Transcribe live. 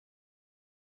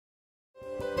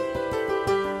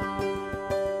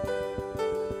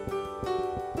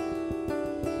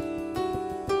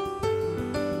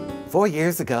4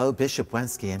 years ago, Bishop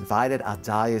Wensky invited our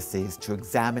diocese to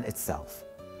examine itself,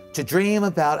 to dream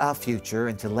about our future,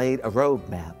 and to lay a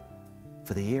roadmap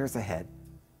for the years ahead.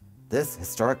 This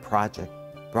historic project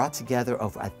brought together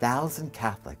over 1,000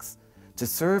 Catholics to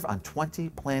serve on 20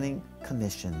 planning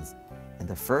commissions in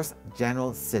the first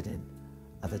General Synod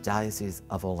of the Diocese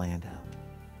of Orlando.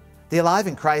 The Alive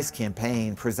in Christ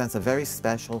campaign presents a very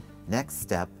special next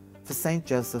step for St.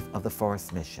 Joseph of the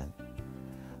Forest Mission.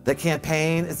 The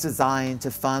campaign is designed to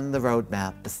fund the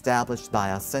roadmap established by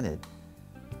our Synod.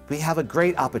 We have a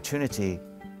great opportunity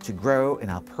to grow in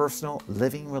our personal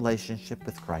living relationship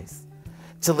with Christ,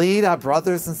 to lead our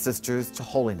brothers and sisters to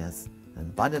holiness and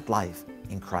abundant life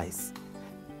in Christ.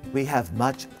 We have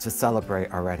much to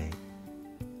celebrate already.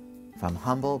 From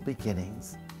humble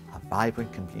beginnings, our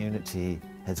vibrant community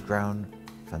has grown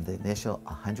from the initial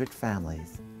 100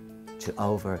 families to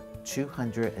over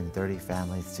 230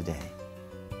 families today.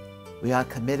 We are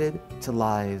committed to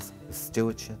lives of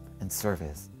stewardship and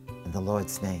service in the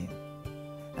Lord's name,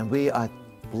 and we are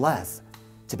blessed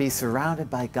to be surrounded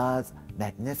by God's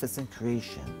magnificent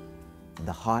creation in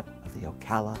the heart of the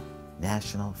Ocala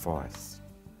National Forest.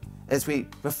 As we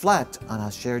reflect on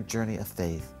our shared journey of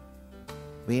faith,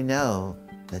 we know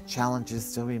that challenges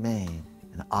still remain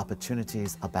and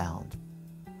opportunities abound.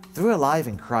 Through Alive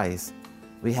in Christ,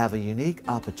 we have a unique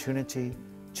opportunity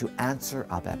to answer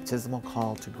our baptismal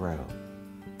call to grow,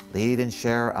 lead and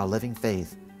share our living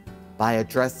faith by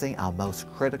addressing our most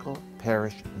critical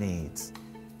parish needs.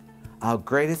 Our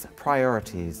greatest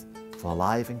priorities for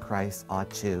Alive in Christ are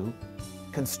to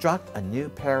construct a new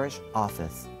parish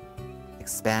office,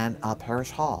 expand our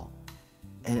parish hall,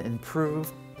 and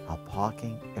improve our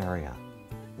parking area.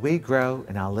 We grow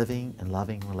in our living and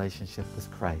loving relationship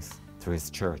with Christ through His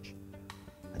church.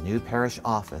 A new parish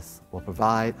office will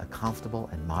provide a comfortable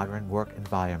and modern work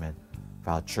environment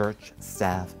for our church,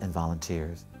 staff, and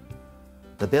volunteers.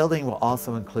 The building will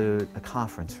also include a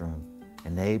conference room,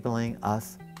 enabling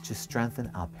us to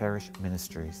strengthen our parish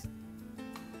ministries.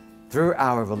 Through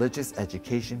our religious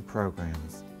education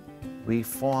programs, we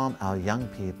form our young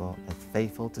people as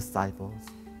faithful disciples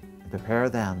and prepare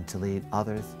them to lead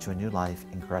others to a new life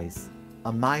in Christ.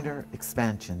 A minor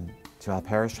expansion to our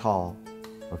parish hall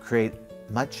will create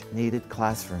much needed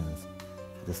classrooms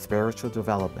for the spiritual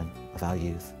development of our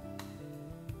youth.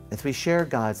 As we share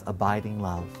God's abiding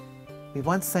love, we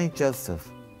want St. Joseph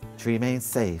to remain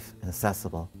safe and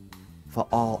accessible for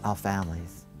all our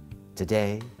families,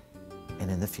 today and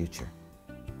in the future.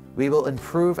 We will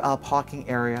improve our parking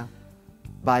area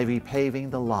by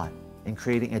repaving the lot and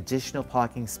creating additional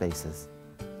parking spaces.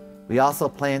 We also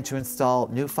plan to install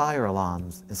new fire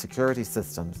alarms and security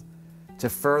systems to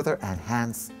further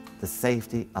enhance the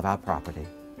safety of our property.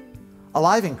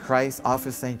 Alive in Christ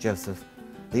offers St. Joseph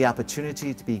the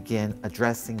opportunity to begin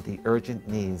addressing the urgent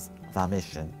needs of our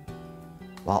mission,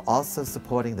 while also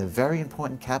supporting the very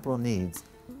important capital needs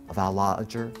of our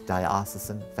larger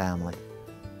diocesan family.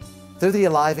 Through the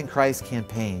Alive in Christ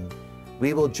campaign,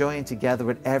 we will join together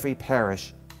with every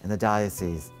parish in the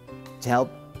diocese to help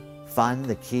fund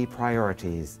the key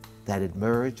priorities that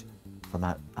emerge from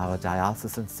our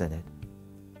diocesan synod.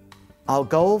 Our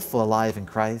goal for Alive in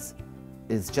Christ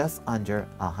is just under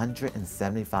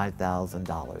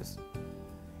 $175,000.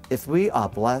 If we are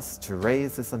blessed to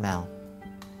raise this amount,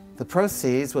 the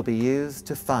proceeds will be used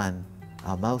to fund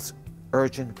our most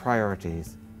urgent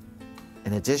priorities.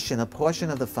 In addition, a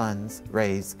portion of the funds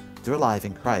raised through Alive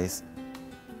in Christ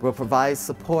will provide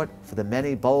support for the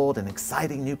many bold and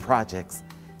exciting new projects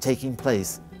taking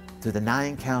place through the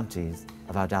 9 counties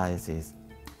of our diocese.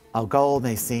 Our goal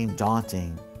may seem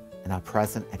daunting in our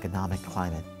present economic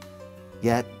climate,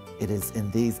 yet it is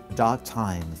in these dark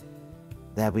times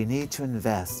that we need to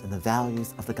invest in the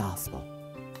values of the gospel,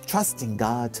 trusting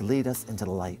God to lead us into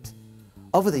the light.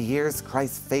 Over the years,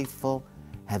 Christ's faithful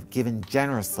have given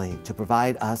generously to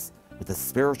provide us with the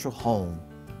spiritual home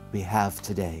we have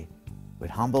today.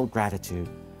 With humble gratitude,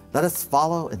 let us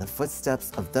follow in the footsteps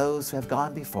of those who have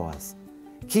gone before us,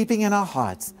 keeping in our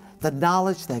hearts the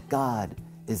knowledge that God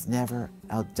is never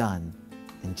outdone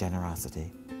in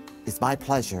generosity. It's my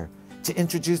pleasure to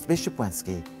introduce Bishop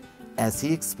Wensky as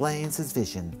he explains his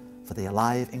vision for the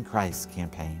Alive in Christ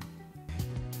campaign.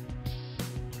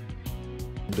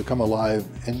 To come alive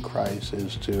in Christ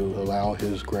is to allow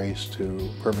His grace to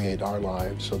permeate our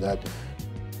lives so that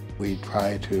we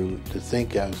try to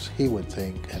think as He would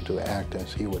think and to act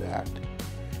as He would act.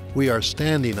 We are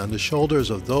standing on the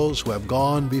shoulders of those who have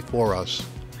gone before us.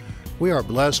 We are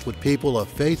blessed with people of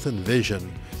faith and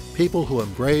vision, people who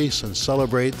embrace and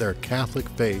celebrate their Catholic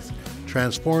faith,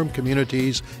 transform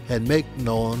communities, and make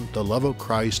known the love of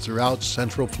Christ throughout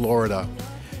Central Florida.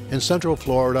 In Central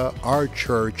Florida, our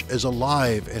church is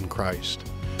alive in Christ.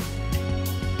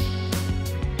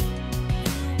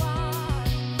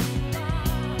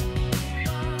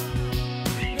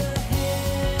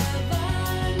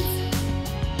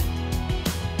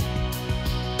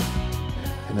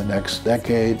 In the next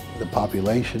decade, the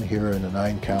population here in the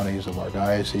 9 counties of our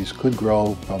diocese could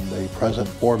grow from the present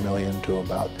 4 million to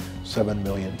about 7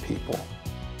 million people.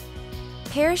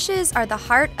 Parishes are the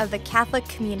heart of the Catholic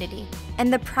community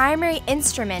and the primary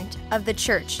instrument of the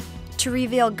Church to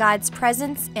reveal God's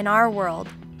presence in our world.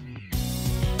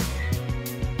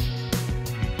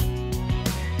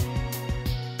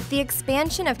 The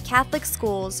expansion of Catholic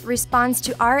schools responds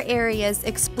to our area's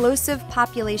explosive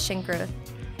population growth,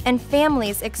 and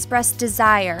families express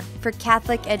desire for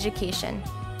Catholic education.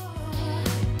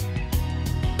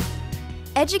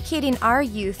 Educating our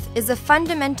youth is a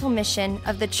fundamental mission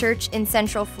of the Church in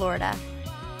Central Florida.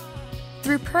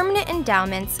 Through permanent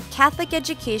endowments, Catholic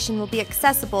education will be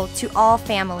accessible to all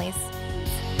families.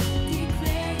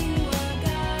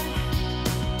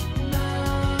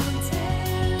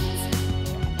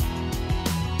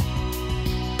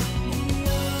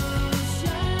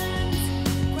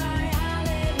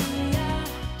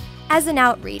 As an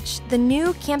outreach, the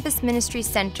new Campus Ministry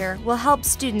Center will help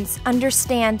students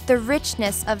understand the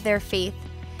richness of their faith,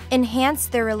 enhance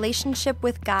their relationship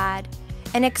with God,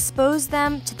 and expose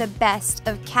them to the best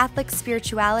of Catholic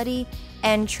spirituality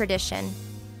and tradition.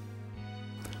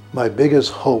 My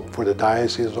biggest hope for the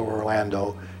Diocese of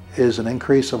Orlando is an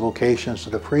increase of vocations to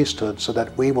the priesthood so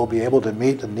that we will be able to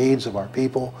meet the needs of our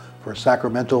people for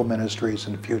sacramental ministries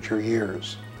in future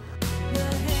years.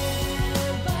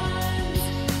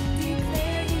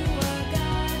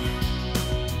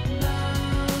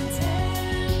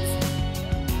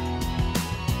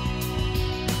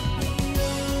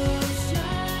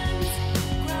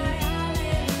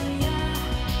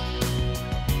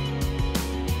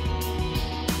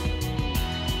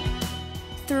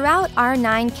 Throughout our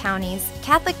 9 counties,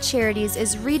 Catholic Charities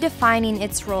is redefining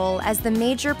its role as the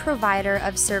major provider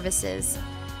of services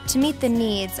to meet the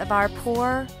needs of our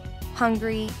poor,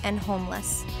 hungry, and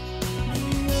homeless.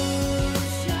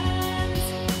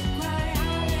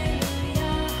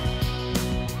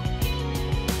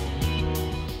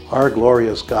 Our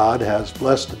glorious God has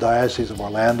blessed the Diocese of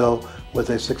Orlando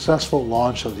with a successful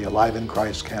launch of the Alive in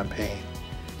Christ campaign.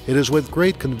 It is with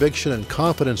great conviction and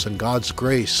confidence in God's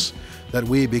grace that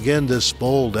we begin this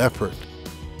bold effort.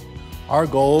 Our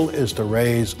goal is to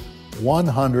raise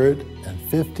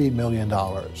 $150 million.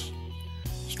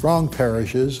 Strong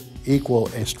parishes equal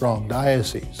a strong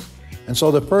diocese. And so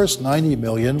the first $90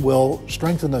 million will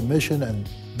strengthen the mission and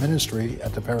ministry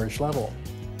at the parish level.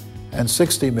 And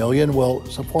 $60 million will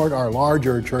support our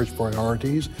larger church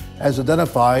priorities as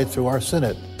identified through our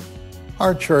synod.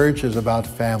 Our church is about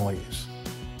families.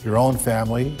 Your own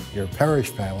family, your parish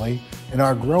family, and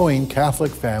our growing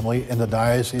Catholic family in the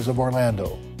Diocese of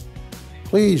Orlando.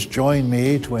 Please join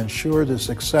me to ensure the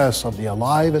success of the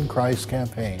Alive in Christ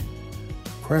campaign.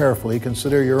 Prayerfully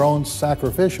consider your own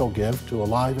sacrificial gift to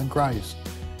Alive in Christ,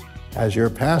 as your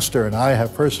pastor and I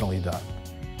have personally done,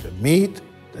 to meet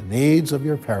the needs of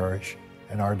your parish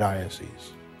and our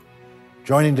diocese.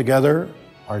 Joining together,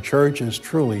 our church is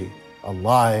truly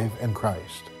alive in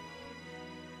Christ.